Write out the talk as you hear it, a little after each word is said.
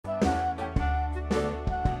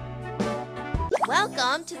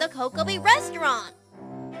Welcome to the Cocobi restaurant.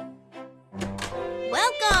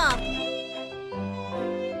 Welcome.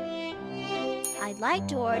 I'd like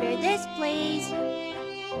to order this, please.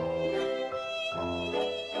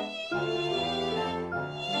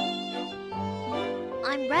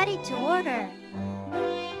 I'm ready to order.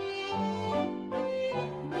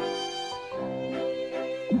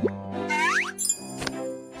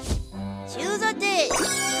 Choose a dish.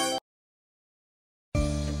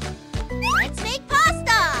 Let's make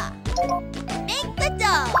pasta. Make the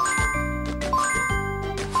dough.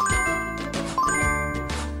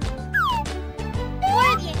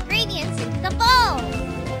 Pour the ingredients into the bowl.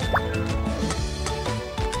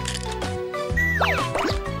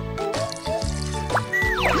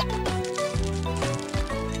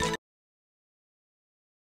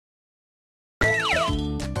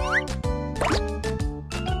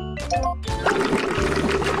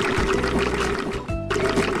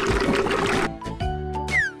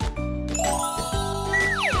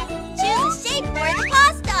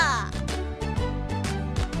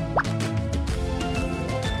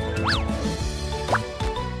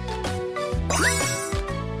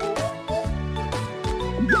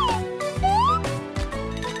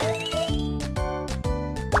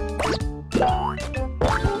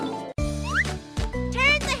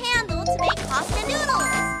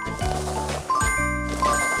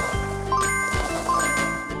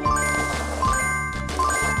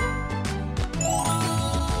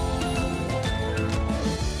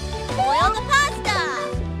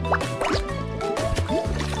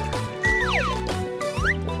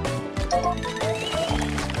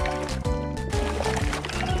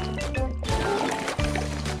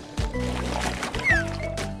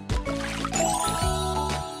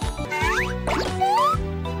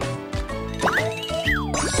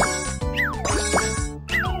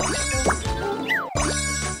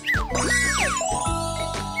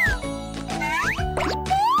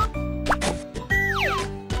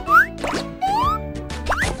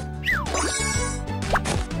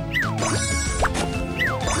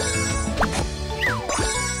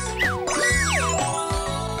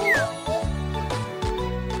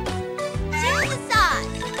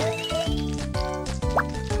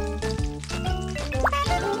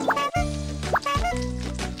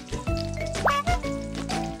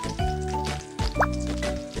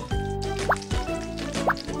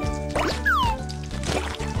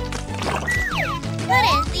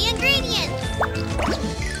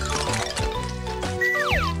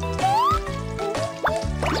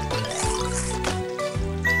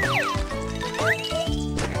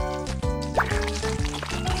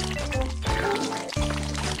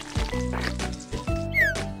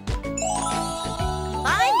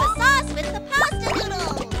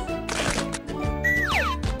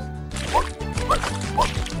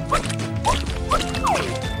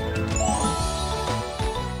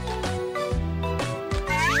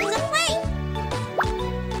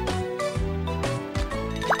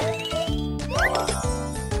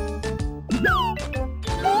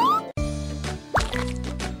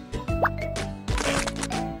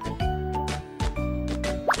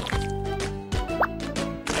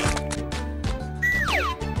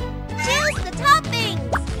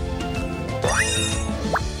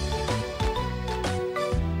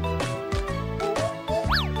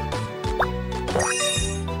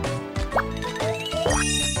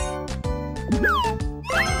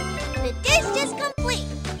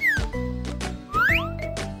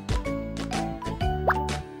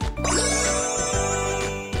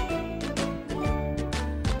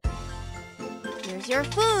 Your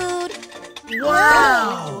food.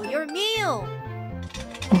 Wow! Enjoy your meal.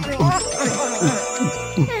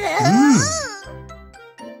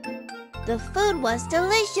 The food was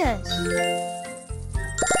delicious.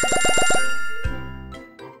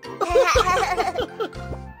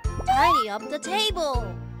 Tidy up the table.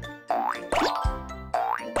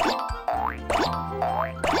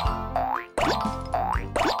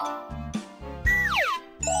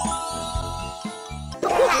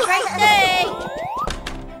 Have a great day.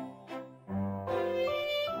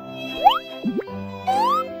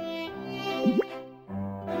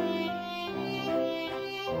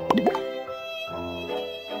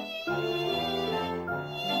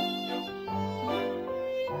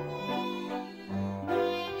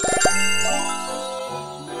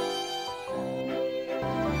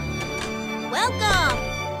 Welcome!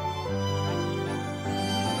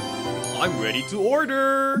 I'm ready to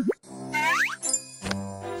order!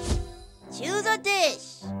 Choose a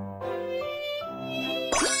dish.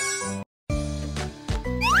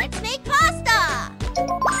 Let's make pasta!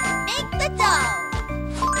 Make the dough!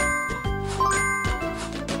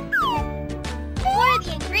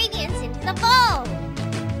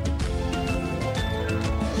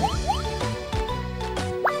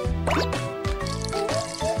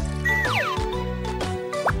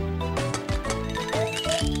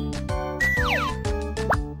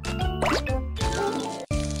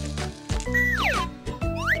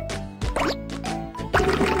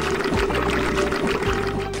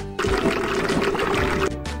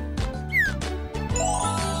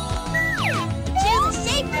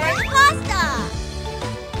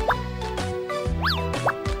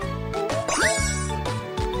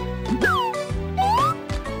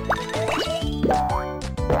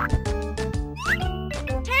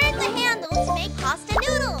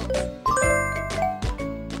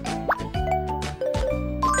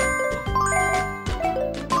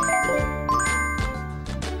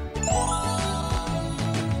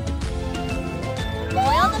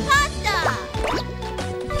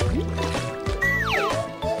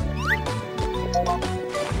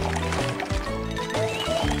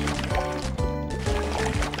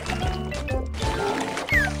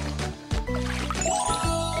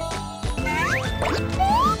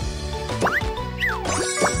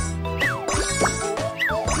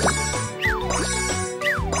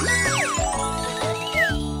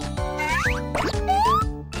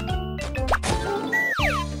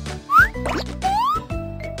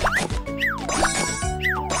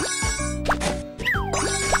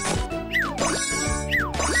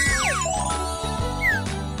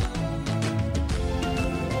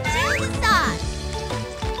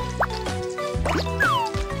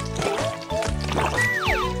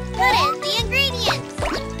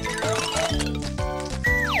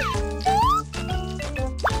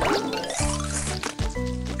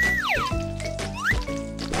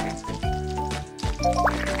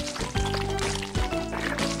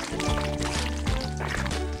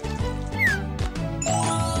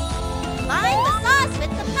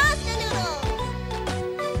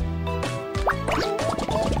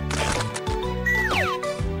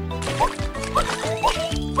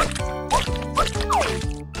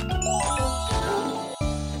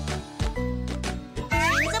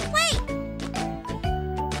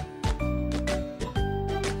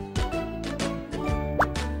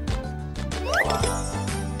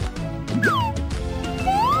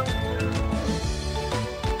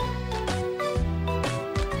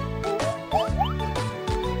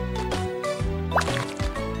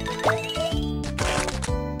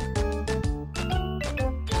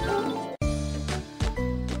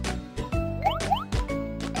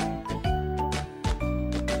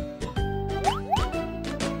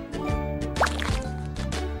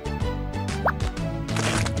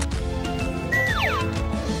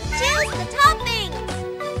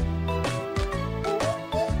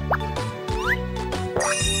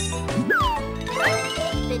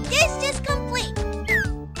 The dish is complete.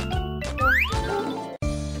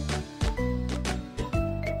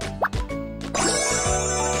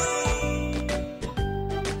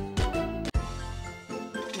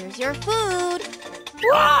 Here's your food.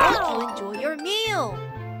 Wow! Enjoy your meal.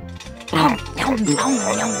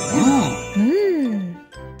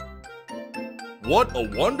 What a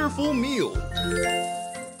wonderful meal!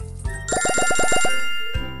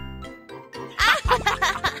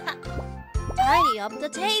 Tidy up the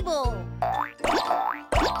table.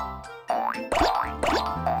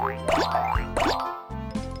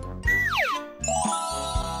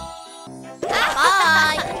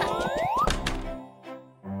 Bye.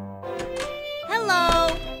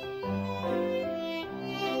 Hello.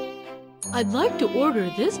 I'd like to order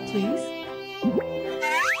this, please.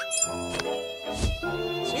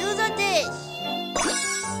 Choose a dish.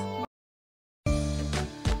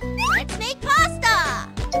 Let's make pasta.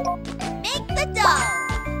 Make the dough.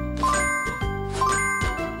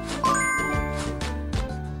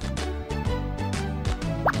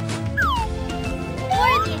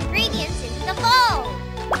 Pour the ingredients into the bowl.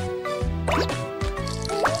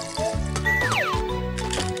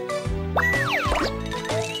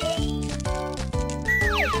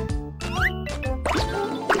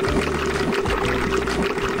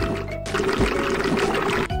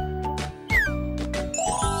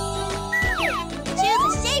 Choose a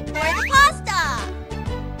shape for the pasta.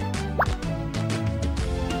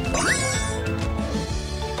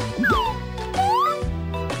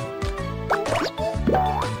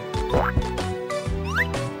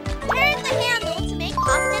 Turn the handle to make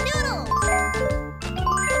pasta noodles.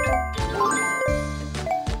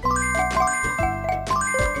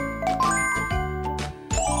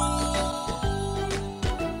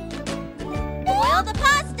 Boil the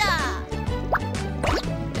pasta.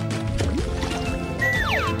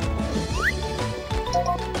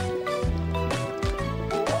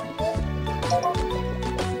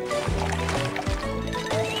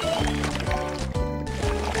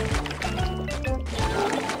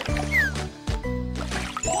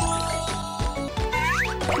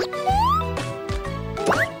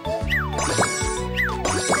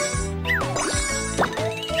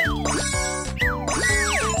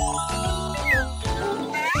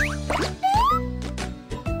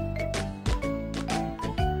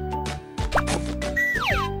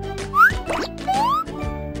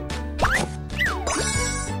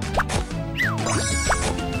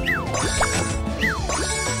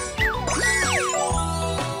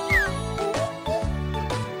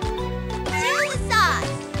 Choose a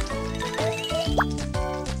sauce.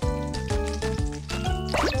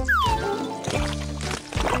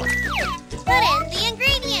 Put in the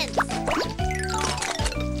ingredients.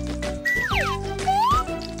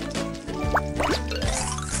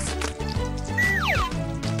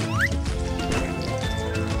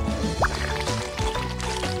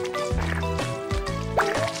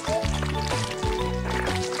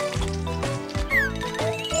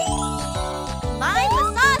 Combine the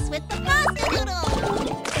sauce with the pasta noodles.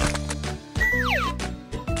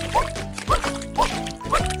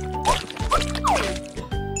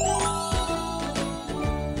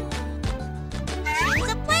 Choose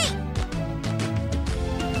a plate.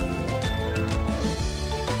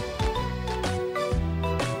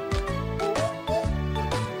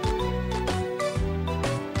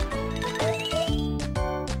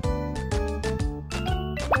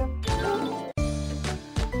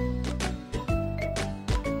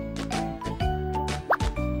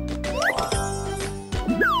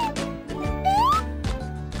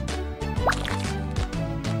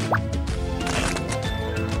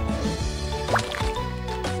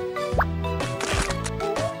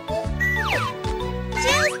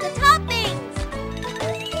 Choose the toppings.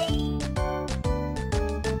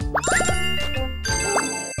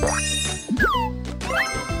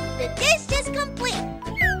 The dish is complete.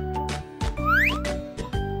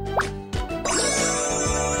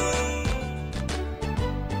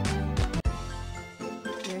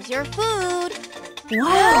 Here's your food.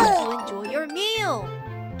 Wow! To enjoy your meal.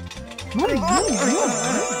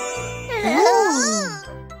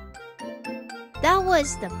 That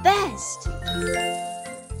was the best.